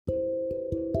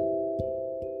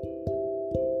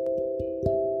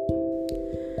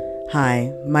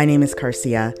Hi, my name is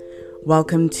Carcia.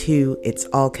 Welcome to It's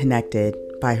All Connected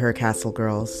by Her Castle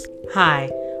Girls.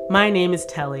 Hi, my name is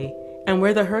Telly, and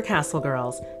we're the Her Castle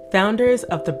Girls, founders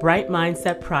of the Bright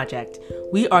Mindset Project.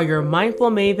 We are your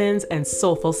mindful mavens and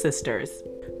soulful sisters.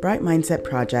 Bright Mindset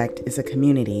Project is a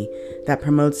community that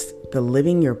promotes the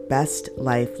living your best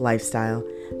life lifestyle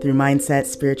through mindset,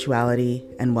 spirituality,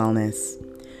 and wellness.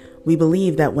 We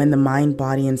believe that when the mind,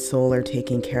 body, and soul are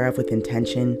taken care of with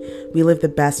intention, we live the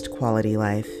best quality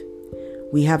life.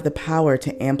 We have the power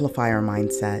to amplify our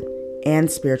mindset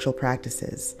and spiritual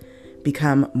practices,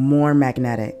 become more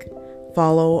magnetic,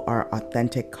 follow our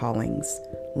authentic callings,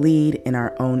 lead in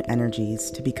our own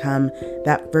energies to become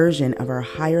that version of our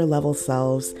higher level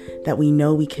selves that we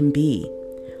know we can be.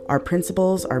 Our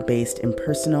principles are based in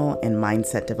personal and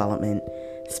mindset development,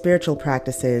 spiritual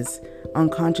practices,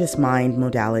 unconscious mind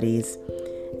modalities,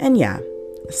 and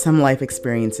some life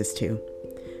experiences too.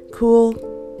 Cool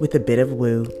with a bit of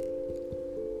woo.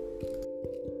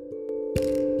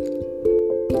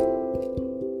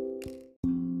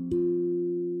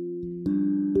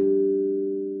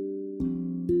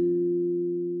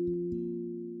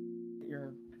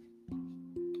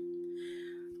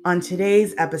 On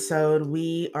today's episode,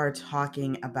 we are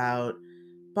talking about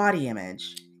body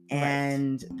image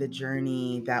and the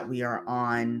journey that we are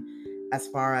on as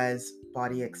far as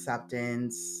body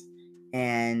acceptance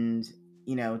and,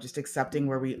 just accepting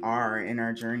where we are in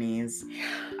our journeys.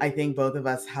 I think both of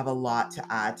us have a lot to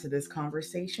add to this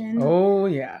conversation. Oh,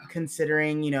 yeah.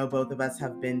 Considering, both of us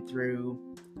have been through,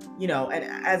 and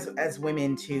as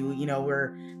women too,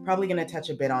 we're probably going to touch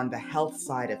a bit on the health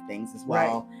side of things as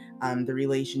well. Right. The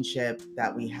relationship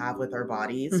that we have with our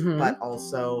bodies, Mhm. but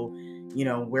also,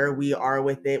 where we are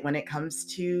with it when it comes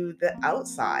to the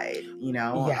outside,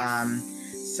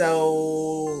 Yes.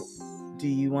 So do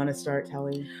you want to start,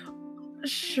 Telly?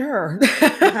 Sure.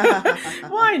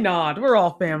 Why not? We're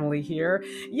all family here.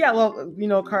 Yeah, well,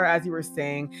 Cara, as you were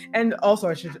saying, and also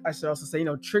I should also say,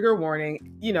 trigger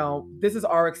warning, this is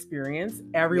our experience.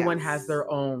 Everyone has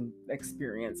their own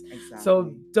experience. Exactly.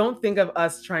 So don't think of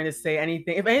us trying to say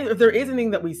anything. If there is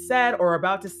anything that we said or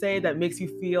about to say that makes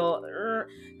you feel,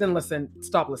 then listen,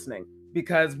 stop listening.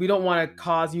 Because we don't want to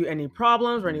cause you any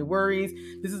problems or any worries.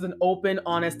 This is an open,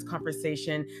 honest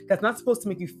conversation that's not supposed to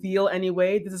make you feel any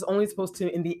way. This is only supposed to,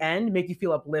 in the end, make you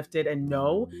feel uplifted and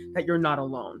know that you're not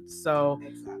alone. So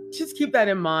just keep that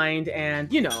in mind and,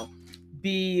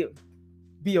 be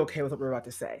okay with what we're about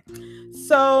to say.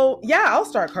 So I'll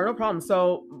start, Car, no problem.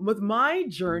 So with my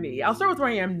journey, I'll start with where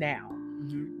I am now.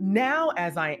 Mm-hmm. Now,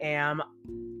 as I am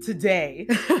today,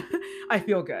 I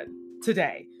feel good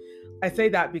today. I say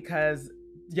that because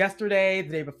yesterday,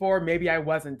 the day before, maybe I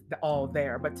wasn't all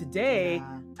there, but today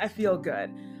I feel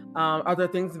good. Are there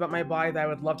things about my body that I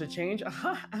would love to change?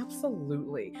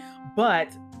 Absolutely.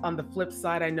 But on the flip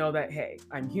side, I know that, hey,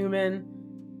 I'm human.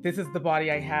 This is the body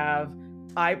I have.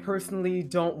 I personally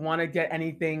don't want to get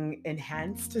anything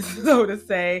enhanced, so to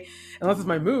say, unless it's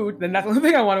my mood. Then that's the only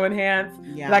thing I want to enhance.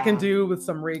 That I can do with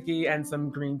some Reiki and some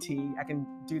green tea. I can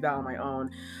do that on my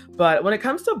own. But when it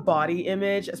comes to body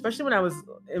image, especially when I was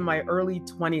in my early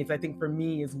 20s, I think for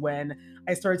me is when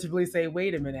I started to really say,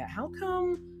 wait a minute, how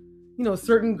come,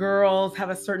 certain girls have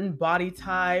a certain body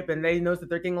type and they notice that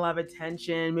they're getting a lot of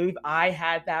attention. Maybe if I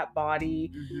had that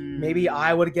body, maybe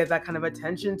I would get that kind of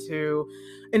attention too.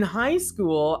 In high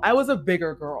school, I was a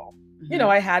bigger girl. Mm-hmm.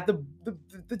 I had the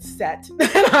set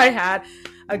and I had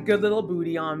a good little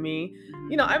booty on me.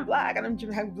 I'm black and I'm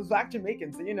black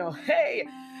Jamaican. So, hey,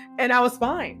 and I was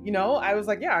fine. I was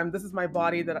like, this is my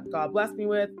body that God blessed me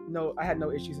with. No, I had no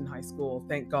issues in high school.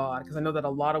 Thank God. Because I know that a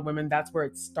lot of women, that's where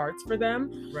it starts for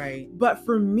them. Right. But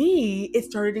for me, it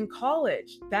started in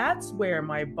college. That's where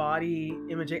my body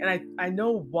imaging, and I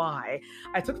know why.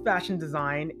 I took fashion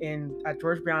design at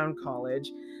George Brown College.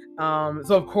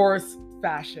 So of course,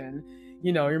 fashion,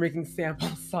 you're making sample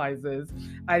sizes.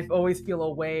 I always feel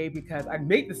a way because I'd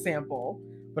make the sample,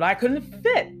 but I couldn't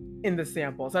fit in the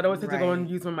sample. So I'd always have to go and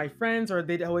use one of my friends, or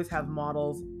they'd always have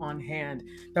models on hand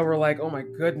that were like, oh my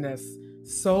goodness,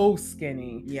 so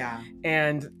skinny. Yeah.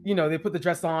 And, they put the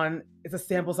dress on, it's a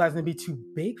sample size and it'd be too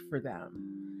big for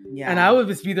them. Yeah. And I would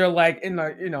just be there like in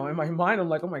my mind, I'm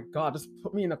like, oh my God, just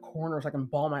put me in a corner so I can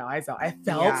bawl my eyes out. I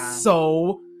felt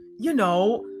so,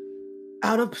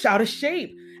 out of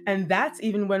shape. And that's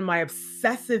even when my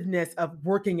obsessiveness of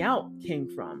working out came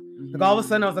from. Like all of a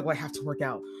sudden I was like, well, I have to work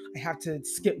out. I have to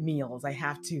skip meals. I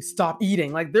have to stop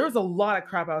eating. Like there was a lot of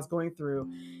crap I was going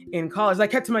through in college. I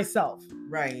kept to myself.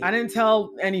 Right. I didn't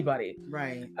tell anybody.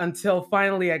 Right. Until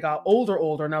finally I got older,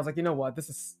 and I was like, you know what? This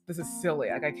is silly.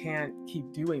 Like I can't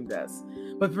keep doing this.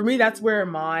 But for me, that's where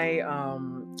my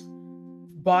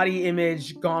body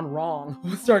image gone wrong,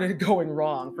 started going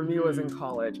wrong. For me, it was in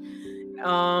college.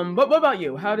 But what about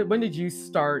you? When did you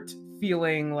start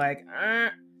feeling like,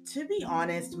 To be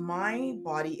honest, my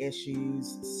body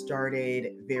issues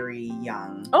started very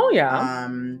young. oh yeah.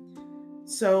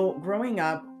 So growing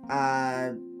up,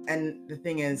 and the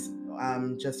thing is,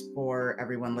 just for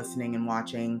everyone listening and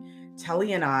watching,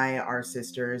 Telly and I are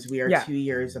sisters. We are Yeah. 2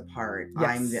 years apart.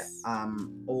 Yes. I'm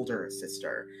the older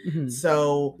sister. Mhm.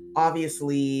 So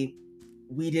obviously,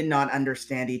 we did not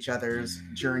understand each other's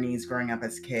journeys growing up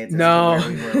as kids No. as to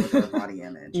where we were with our body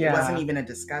image. Yeah. It wasn't even a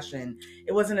discussion.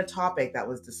 It wasn't a topic that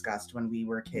was discussed when we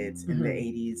were kids in the Mhm.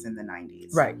 80s and the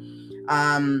 90s. Right.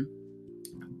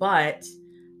 But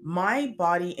my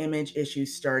body image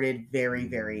issues started very,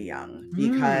 very young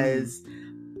because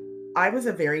I was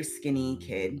a very skinny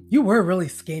kid. You were really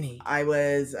skinny. I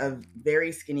was a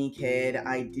very skinny kid.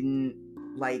 I didn't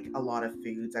like a lot of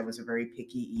foods. I was a very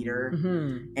picky eater.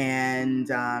 Mhm. And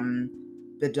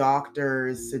the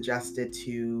doctors suggested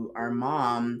to our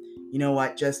mom, you know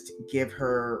what, just give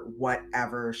her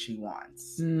whatever she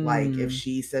wants. Like if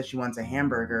she says she wants a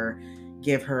hamburger,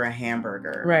 give her a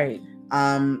hamburger. Right.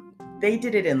 They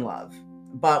did it in love.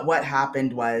 But what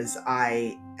happened was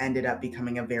I ended up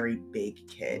becoming a very big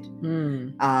kid.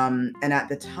 And at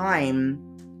the time,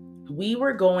 we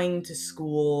were going to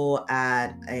school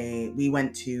we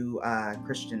went to a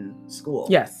Christian school.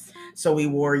 Yes. So we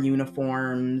wore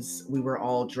uniforms. We were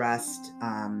all dressed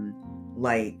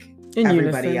like In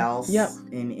everybody unison. else. Yep.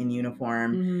 In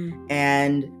uniform. Mhm.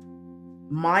 And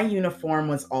my uniform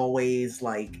was always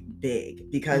like big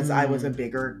because I was a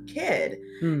bigger kid.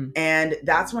 And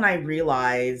that's when I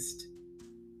realized,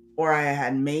 or I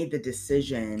had made the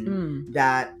decision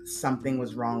that something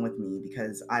was wrong with me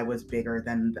because I was bigger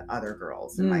than the other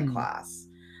girls in my class.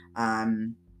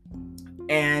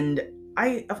 And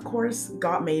I, of course,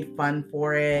 got made fun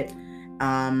for it,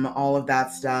 all of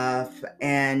that stuff.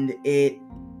 And it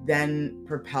then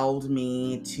propelled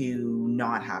me to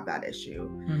not have that issue.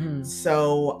 Mhm.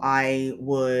 So I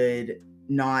would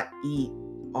not eat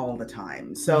all the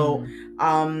time. So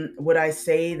would I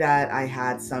say that I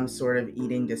had some sort of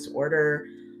eating disorder?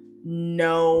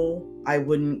 No, I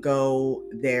wouldn't go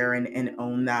there and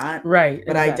own that. Right.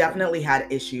 But exactly. I definitely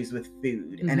had issues with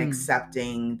food and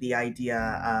accepting the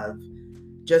idea of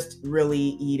just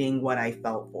really eating what I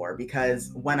felt for.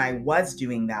 Because when I was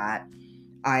doing that,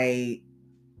 the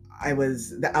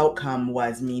outcome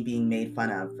was me being made fun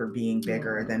of for being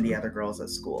bigger than the other girls at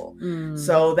school.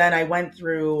 So then I went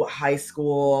through high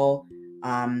school,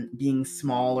 being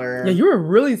smaller. Yeah, you were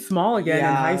really small again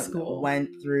in high school. Went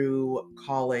through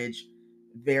college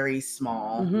very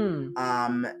small.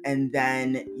 And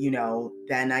then,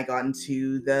 then I got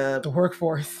into the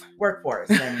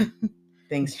workforce. And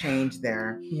things changed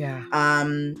there. Yeah.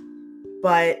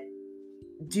 But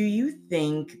do you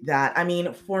think that,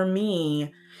 for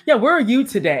me, yeah, where are you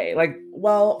today?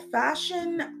 Well,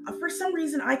 fashion, for some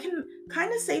reason, I can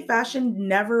kind of say fashion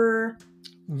never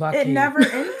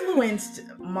influenced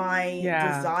my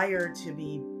desire to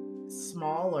be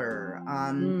smaller.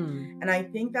 And I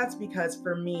think that's because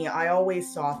for me, I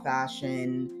always saw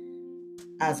fashion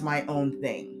as my own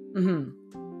thing.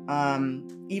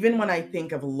 Even when I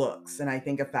think of looks and I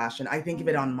think of fashion, I think of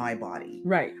it on my body.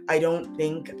 Right. I don't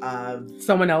think of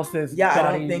someone else's body. I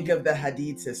don't think of the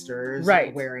Hadid sisters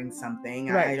wearing something.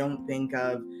 Right. I don't think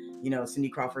of, Cindy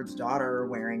Crawford's daughter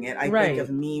wearing it. I think of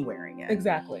me wearing it.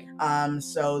 Exactly.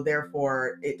 So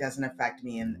therefore it doesn't affect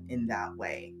me in that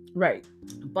way. Right.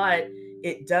 But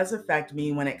it does affect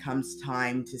me when it comes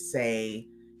time to say,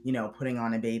 putting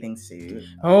on a bathing suit.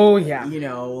 Oh yeah.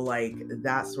 Like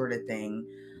that sort of thing.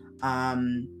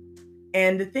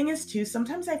 And the thing is too,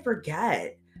 sometimes I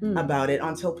forget about it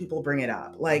until people bring it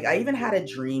up. Like I even had a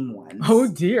dream once. Oh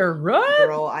dear, what?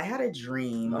 Girl, I had a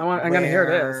dream. I'm gonna hear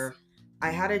this. I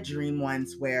had a dream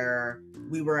once where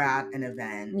we were at an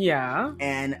event. Yeah.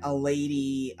 And a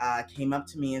lady came up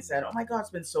to me and said, "Oh my God,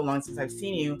 it's been so long since I've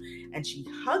seen you." And she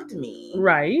hugged me.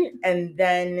 Right. And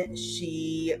then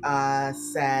she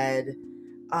said,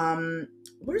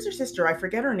 "Where's your sister? I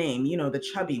forget her name, the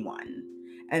chubby one."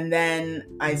 And then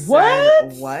I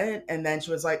said, "What?" And then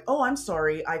she was like, "Oh, I'm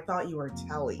sorry. I thought you were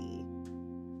Telly."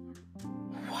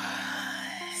 What?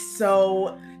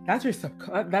 So that's your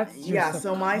subconscious.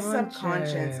 So my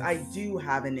subconscious, I do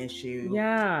have an issue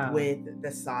with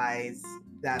the size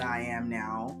that I am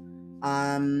now.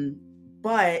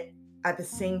 But at the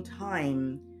same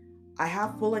time, I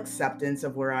have full acceptance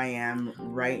of where I am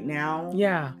right now.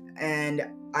 Yeah. And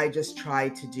I just try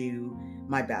to do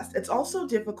my best. It's also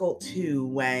difficult too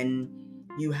when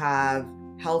you have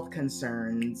health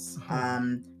concerns that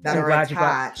I'm are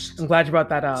attached I'm glad you brought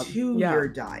that up. to your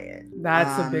diet.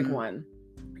 That's a big one.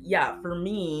 Yeah, for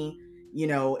me,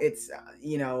 it's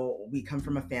we come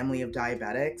from a family of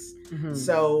diabetics,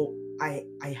 so I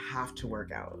have to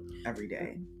work out every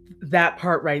day. That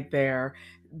part right there.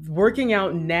 Working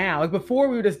out now, like before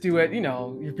we would just do it,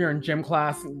 if you're in gym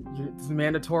class, it's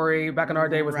mandatory. Back in our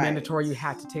day, it was mandatory. You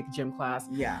had to take a gym class.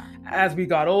 Yeah. As we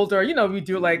got older, we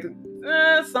do like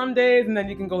some days, and then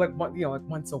you can go like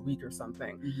once a week or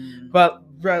something. But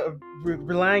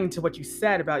relying to what you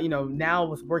said about, now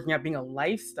with working out being a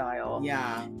lifestyle.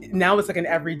 Yeah. Now it's like an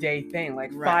everyday thing,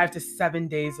 like 5 to 7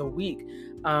 days a week.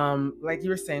 Like you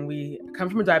were saying, we come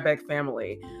from a diabetic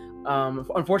family.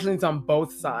 Unfortunately, it's on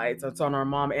both sides. It's on our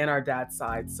mom and our dad's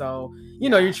side. So,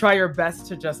 you try your best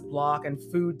to just block, and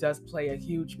food does play a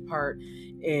huge part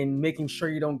in making sure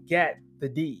you don't get the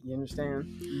D. You understand?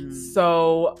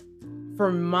 So,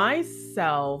 for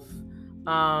myself,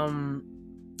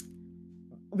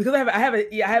 because I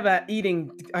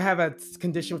have a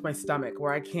condition with my stomach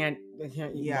where I can't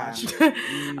eat much.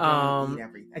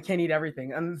 I can't eat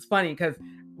everything, and it's funny because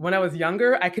when I was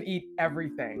younger, I could eat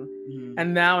everything,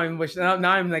 and now I'm where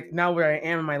I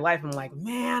am in my life. I'm like,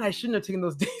 man, I shouldn't have taken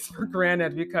those days for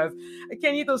granted because I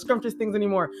can't eat those scrumptious things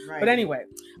anymore. Right. But anyway,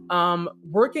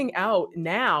 working out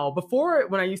now. Before,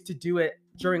 when I used to do it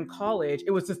during college,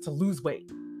 it was just to lose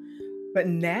weight, but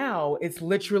now it's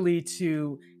literally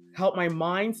to help my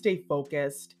mind stay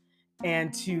focused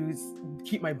and to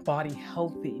keep my body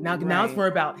healthy. Now it's more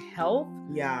about health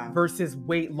versus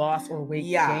weight loss or weight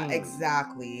gain. Yeah,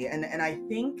 exactly. And I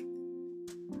think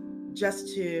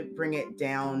just to bring it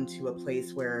down to a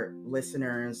place where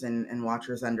listeners and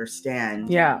watchers understand,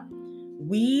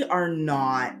 we are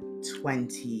not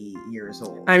 20 years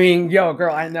old. I mean,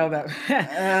 girl, I know that.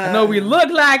 I know we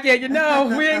look like it,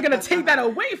 we ain't gonna take that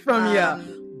away from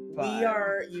you. We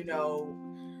are,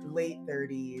 late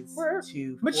 30s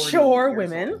to mature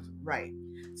women. Old. Right.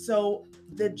 So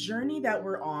the journey that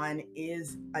we're on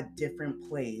is a different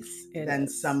place than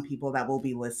some people that will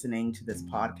be listening to this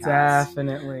podcast.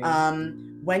 Definitely.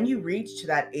 When you reach to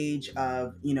that age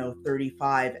of,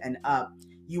 35 and up,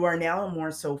 you are now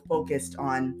more so focused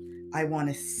on, I want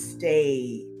to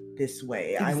stay this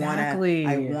way. Exactly.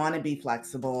 I want to be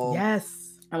flexible. Yes.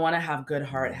 I want to have good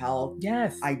heart health.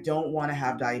 Yes. I don't want to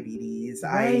have diabetes.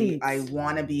 Right. I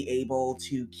want to be able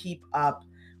to keep up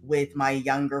with my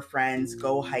younger friends,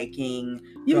 go hiking.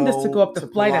 Even just to go up the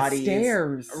flight of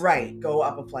stairs. Right. Go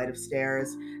up a flight of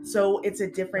stairs. So it's a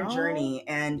different journey.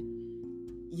 And,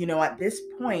 at this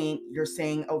point, you're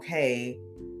saying, okay,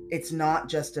 it's not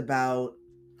just about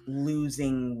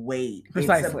losing weight.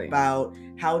 Precisely. It's about,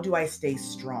 how do I stay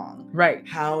strong? Right.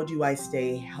 How do I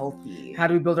stay healthy? How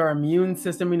do we build our immune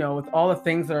system? With all the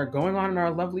things that are going on in our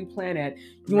lovely planet,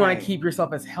 you want to keep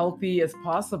yourself as healthy as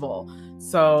possible.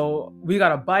 So we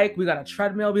got a bike, we got a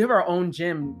treadmill, we have our own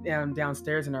gym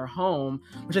downstairs in our home,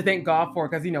 which I thank God for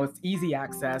because, it's easy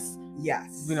access.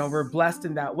 Yes. We're blessed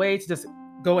in that way to just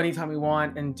go anytime we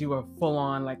want and do a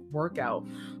full-on workout.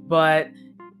 But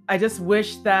I just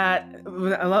wish that,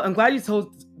 I'm glad you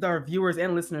told our viewers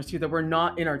and listeners too that we're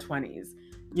not in our 20s.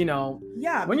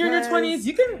 Yeah. When you're in your 20s,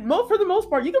 you can, for the most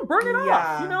part, you can burn it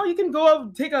off. You can go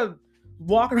take a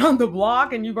walk around the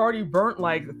block and you've already burnt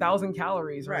like 1,000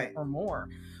 calories or more.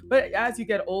 But as you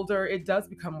get older, it does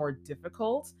become more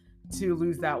difficult to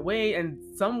lose that weight. And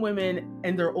some women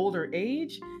in their older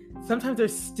age, sometimes they're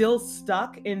still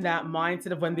stuck in that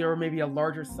mindset of when they were maybe a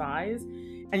larger size.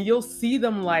 And you'll see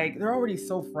them they're already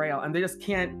so frail and they just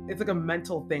can't, it's like a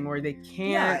mental thing where they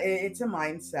can't. Yeah, it's a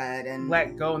mindset and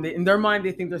let go. And in their mind,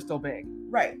 they think they're still big.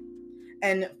 Right.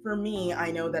 And for me,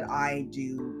 I know that I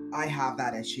have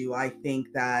that issue. I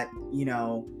think that,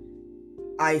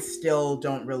 I still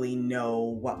don't really know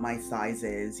what my size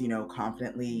is,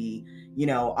 confidently.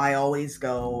 I always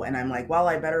go and I'm like, well,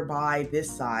 I better buy this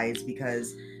size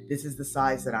because this is the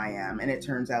size that I am. And it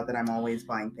turns out that I'm always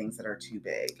buying things that are too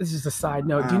big. This is just a side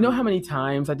note. Do you know how many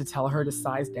times I had to tell her to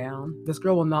size down? This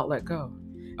girl will not let go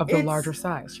of the larger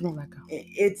size. She won't let go.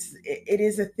 It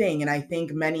is a thing. And I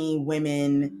think many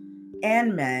women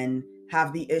and men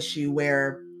have the issue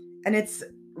where, and it's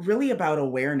really about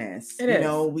awareness.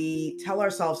 We tell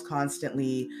ourselves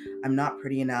constantly, I'm not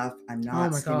pretty enough. I'm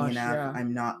not skinny enough. Yeah.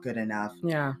 I'm not good enough.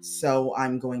 Yeah. So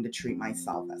I'm going to treat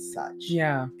myself as such.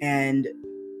 Yeah. And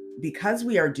because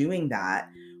we are doing that,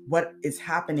 what is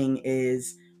happening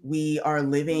is we are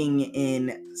living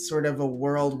in sort of a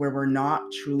world where we're not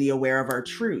truly aware of our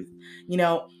truth.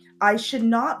 I should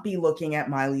not be looking at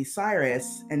Miley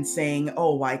Cyrus and saying,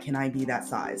 oh, why can I be that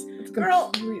size?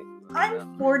 Girl,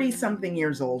 I'm 40 something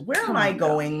years old. Where am I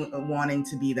going wanting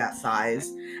to be that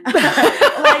size?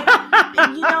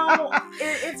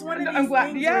 It's one of these things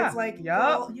where it's like,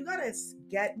 well, you gotta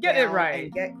get down it right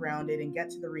and get grounded and get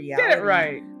to the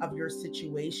reality of your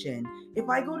situation. If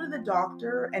I go to the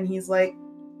doctor and he's like,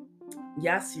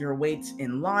 yes, your weight's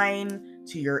in line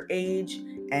to your age,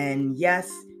 and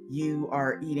yes, you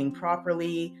are eating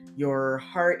properly, your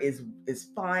heart is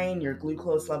fine, your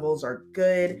glucose levels are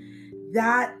good,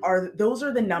 those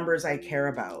are the numbers I care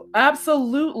about.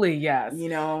 Absolutely, yes.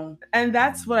 And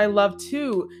that's what I love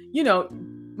too.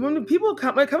 When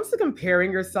it comes to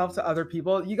comparing yourself to other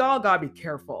people, you all gotta be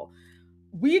careful.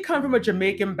 We come from a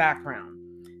Jamaican background.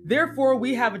 Therefore,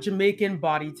 we have a Jamaican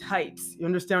body types. You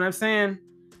understand what I'm saying?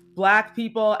 Black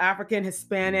people, African,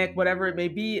 Hispanic, whatever it may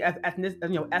be,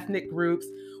 ethnic groups,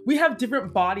 we have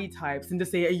different body types than, to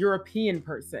say, a European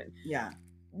person. Yeah.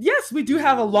 Yes, we do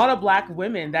have a lot of Black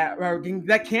women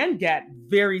that can get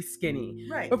very skinny.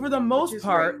 Right. But for the most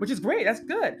part, which is great, that's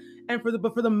good.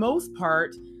 But for the most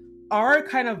part, our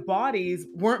kind of bodies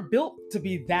weren't built to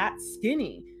be that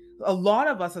skinny. A lot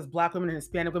of us as Black women and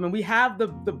Hispanic women, we have the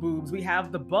boobs, we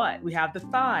have the butt, we have the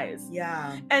thighs.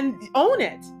 Yeah. And own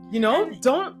it.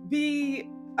 Don't be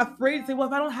afraid to say, well,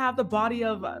 if I don't have the body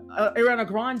of Ariana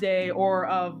Grande or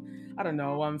of, I don't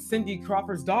know, Cindy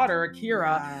Crawford's daughter,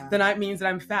 Akira, then that means that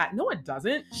I'm fat. No, it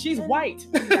doesn't. She's white.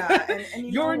 Yeah,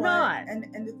 and you're not.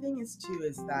 And the thing is too,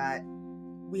 is that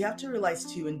we have to realize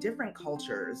too, in different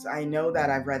cultures, I know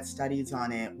that I've read studies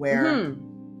on it where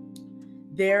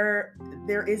there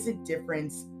is a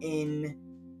difference in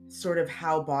sort of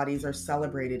how bodies are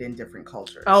celebrated in different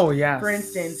cultures. Oh, yeah. For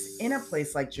instance, in a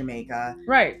place like Jamaica,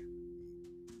 right,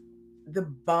 the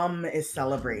bum is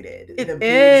celebrated. The boobs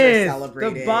are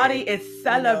celebrated. The body is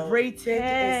celebrated. Thick is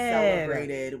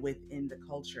celebrated within the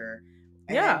culture.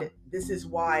 And this is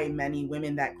why many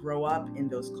women that grow up in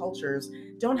those cultures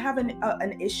don't have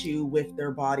an issue with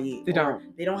their body. They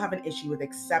don't have an issue with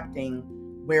accepting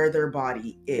where their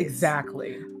body is.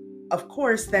 Exactly. Of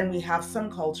course, then we have some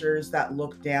cultures that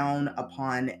look down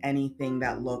upon anything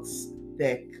that looks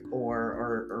thick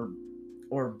or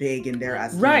big in their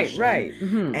estimation. Right.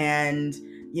 Mm-hmm. And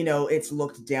it's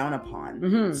looked down upon.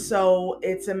 Mm-hmm. So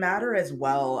it's a matter as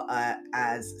well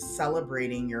as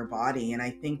celebrating your body. And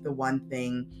I think the one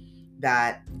thing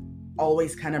that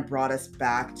always kind of brought us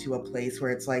back to a place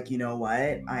where it's like, you know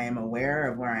what, I am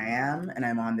aware of where I am and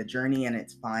I'm on the journey and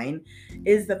it's fine,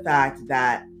 is the fact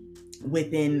that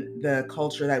within the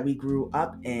culture that we grew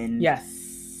up in,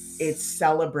 it's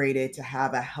celebrated to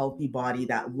have a healthy body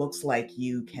that looks like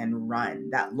you can run,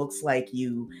 that looks like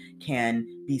you can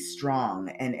be strong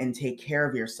and take care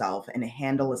of yourself and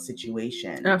handle a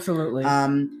situation. Absolutely.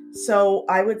 So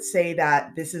I would say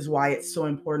that this is why it's so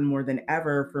important more than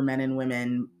ever for men and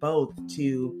women both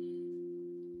to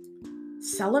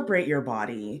celebrate your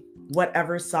body,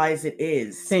 whatever size it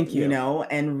is. Thank you.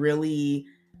 And really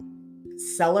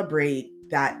celebrate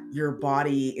that your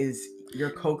body is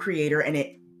your co-creator and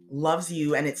it loves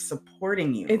you and it's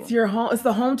supporting you. It's your home. It's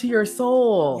the home to your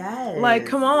soul. Yes. Like,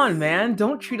 come on, man.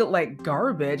 Don't treat it like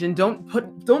garbage and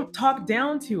don't talk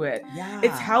down to it. Yeah.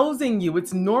 It's housing you.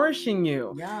 It's nourishing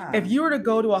you. Yeah. If you were to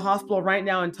go to a hospital right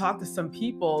now and talk to some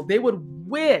people, they would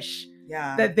wish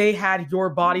that they had your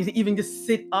body to even just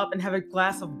sit up and have a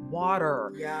glass of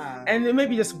water. Yeah. And it may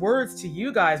be just words to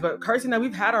you guys, but Karsi and I,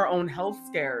 we've had our own health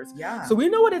scares. Yeah. So we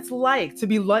know what it's like to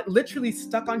be literally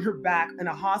stuck on your back in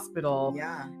a hospital.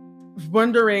 Yeah.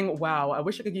 Wondering, wow, I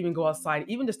wish I could even go outside,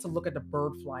 even just to look at the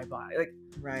bird fly by. Like,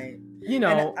 right. And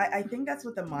I think that's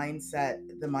what the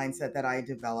mindset that I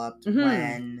developed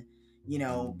when,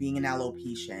 being an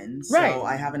alopecian. So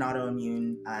I have an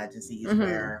autoimmune disease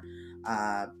where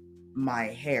my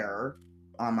hair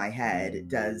on my head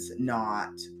does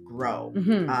not grow.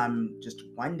 Just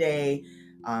one day,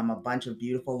 a bunch of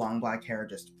beautiful long black hair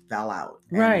just fell out.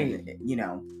 And,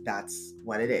 that's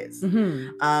what it is.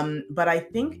 But I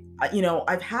think,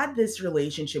 I've had this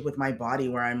relationship with my body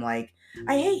where I'm like,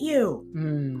 I hate you.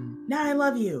 Now I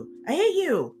love you. I hate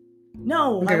you.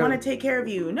 No, I want to take care of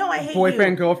you. No, I hate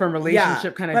boyfriend, girlfriend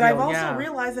relationship kind of but deal. I've also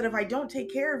realized that if I don't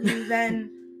take care of you,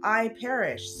 then I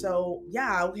perish. So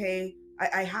okay,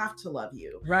 I have to love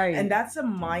you. Right. And that's a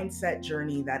mindset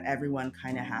journey that everyone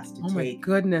kind of has to take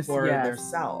for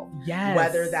themselves. Yes.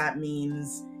 Whether that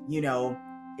means,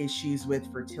 issues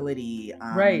with fertility,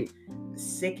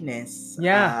 sickness,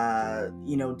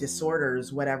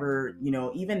 disorders, whatever,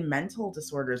 even mental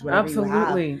disorders, whatever you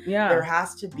have. There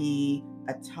has to be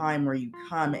a time where you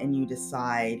come and you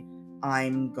decide,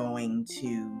 I'm going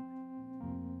to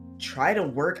try to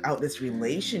work out this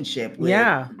relationship with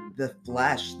the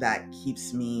flesh that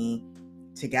keeps me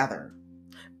together.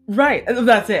 Right.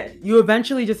 That's it. You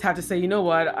eventually just have to say, you know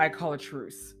what? I call a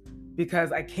truce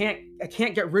because I can't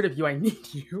get rid of you. I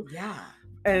need you. Yeah.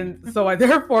 And so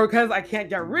therefore, because I can't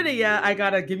get rid of you, I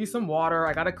got to give you some water.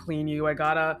 I got to clean you. I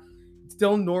got to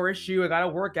still nourish you. I got to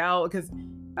work out, because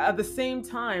at the same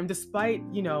time, despite,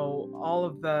 all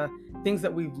of the things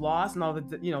that we've lost and all the,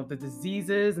 the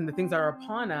diseases and the things that are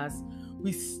upon us,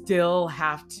 we still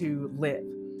have to live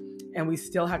and we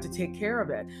still have to take care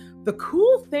of it. The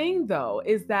cool thing, though,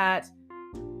 is that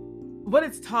what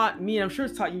it's taught me, and I'm sure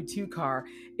it's taught you too, Car,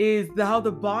 is how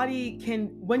the body can,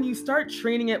 when you start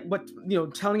training it,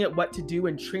 telling it what to do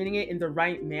and training it in the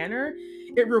right manner,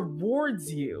 it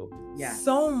rewards you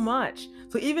so much.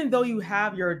 So even though you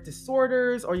have your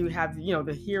disorders, or you have,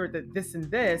 the this and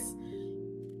this,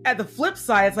 at the flip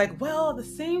side, it's like, well, at the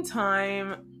same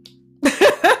time,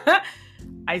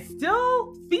 I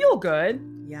still feel good.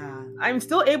 Yeah. I'm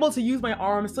still able to use my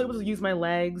arms, still able to use my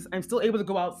legs. I'm still able to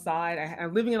go outside.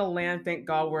 I'm living in a land, thank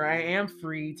God, where I am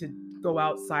free to go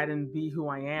outside and be who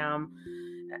I am.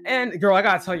 And girl, I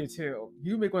gotta tell you too,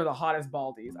 you make one of the hottest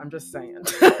baldies. I'm just saying.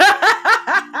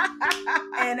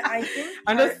 And I think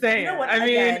I'm just saying. You know what,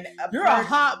 you're a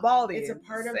hot baldy. It's a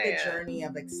part of the journey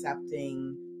of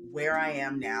accepting where I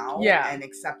am now. Yeah. And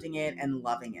accepting it and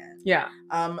loving it. Yeah.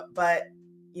 But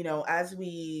as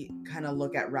we kind of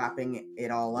look at wrapping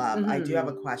it all up, I do have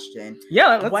a question.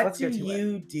 Yeah, what do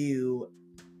you do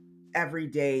every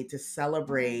day to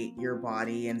celebrate your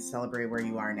body and celebrate where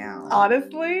you are now?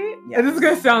 Honestly, this is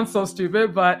gonna sound so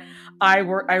stupid, but I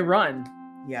run.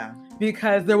 Yeah.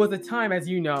 Because there was a time, as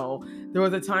you know,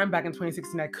 back in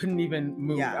 2016 I couldn't even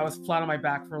move. Yeah. I was flat on my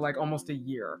back for like almost a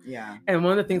year. Yeah. And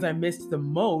one of the things I missed the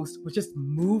most was just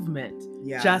movement.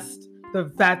 Yeah. Just the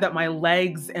fact that my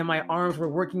legs and my arms were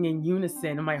working in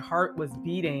unison and my heart was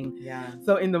beating. Yeah.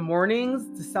 So in the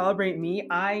mornings, to celebrate me,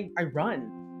 I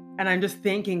run. And I'm just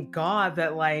thanking God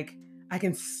that like I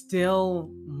can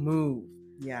still move.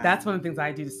 Yeah. That's one of the things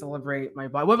I do to celebrate my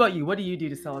body. What about you? What do you do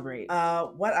to celebrate?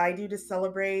 What I do to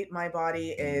celebrate my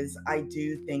body is, I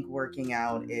do think working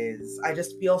out I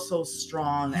just feel so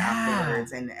strong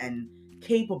afterwards and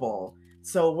capable.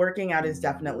 So working out is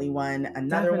definitely one.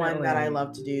 Another one that I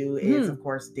love to do is, of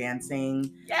course,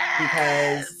 dancing. Yes!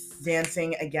 Because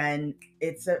dancing, again,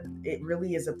 it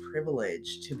really is a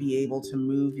privilege to be able to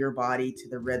move your body to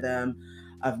the rhythm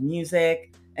of music.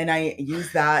 And I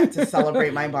use that to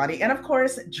celebrate my body. And of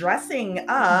course, dressing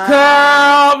up.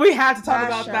 Girl, we have to talk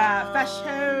about that.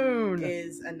 Fashion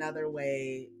is another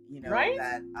way, right?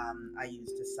 that I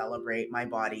use to celebrate my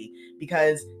body,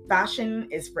 because fashion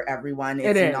is for everyone.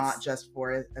 It's not just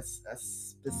for a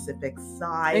specific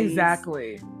size.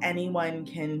 Exactly. Anyone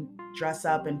can dress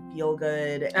up and feel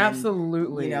good. And,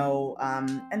 absolutely.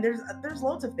 And there's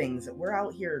loads of things. We're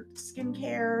out here.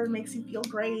 Skincare makes you feel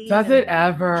great. Does it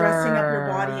ever? Dressing up your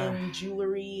body in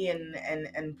jewelry and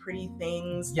pretty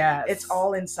things. Yes. It's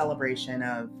all in celebration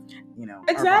of,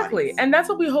 exactly. And that's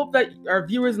what we hope that our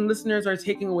viewers and listeners are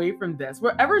taking away from this.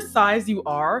 Wherever size you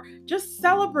are, just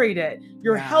celebrate it.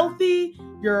 You're healthy.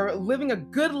 You're living a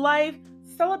good life.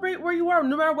 Celebrate where you are,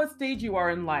 no matter what stage you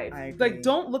are in life. Like,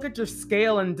 don't look at your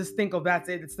scale and just think, oh, that's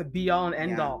it. It's the be all and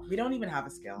end all. We don't even have a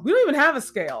scale. We don't even have a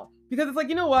scale, because it's like,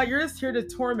 you know what? You're just here to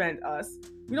torment us.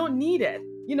 We don't need it.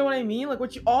 You know what I mean? Like,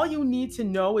 all you need to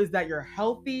know is that you're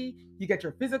healthy. You get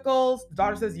your physicals. The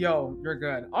doctor says, yo, you're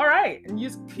good. All right. And you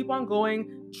just keep on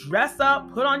going. Dress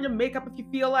up. Put on your makeup if you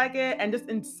feel like it. And just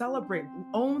celebrate.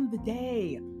 Own the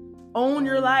day. Own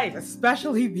your life,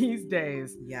 especially these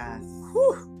days. Yes.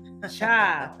 Whew.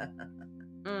 Child.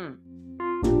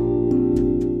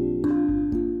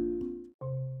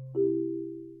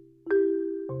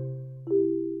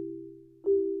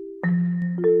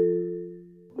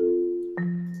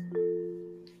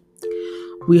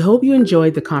 We hope you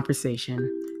enjoyed the conversation.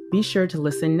 Be sure to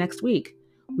listen next week.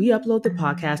 We upload the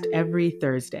podcast every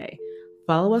Thursday.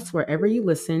 Follow us wherever you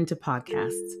listen to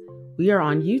podcasts. We are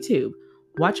on YouTube.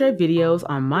 Watch our videos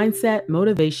on mindset,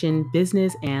 motivation,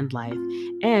 business, and life.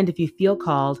 And if you feel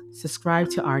called, subscribe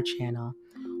to our channel.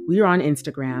 We are on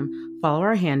Instagram. Follow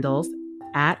our handles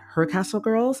at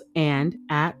HerCastleGirls and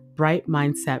at Bright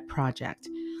Mindset Project.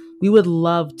 We would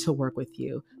love to work with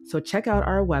you. So check out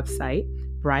our website,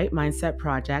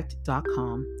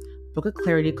 brightmindsetproject.com. Book a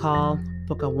clarity call,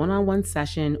 book a one-on-one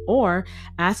session, or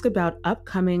ask about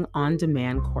upcoming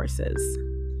on-demand courses.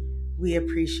 We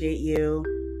appreciate you.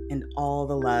 And all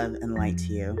the love and light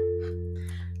to you.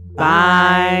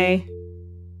 Bye.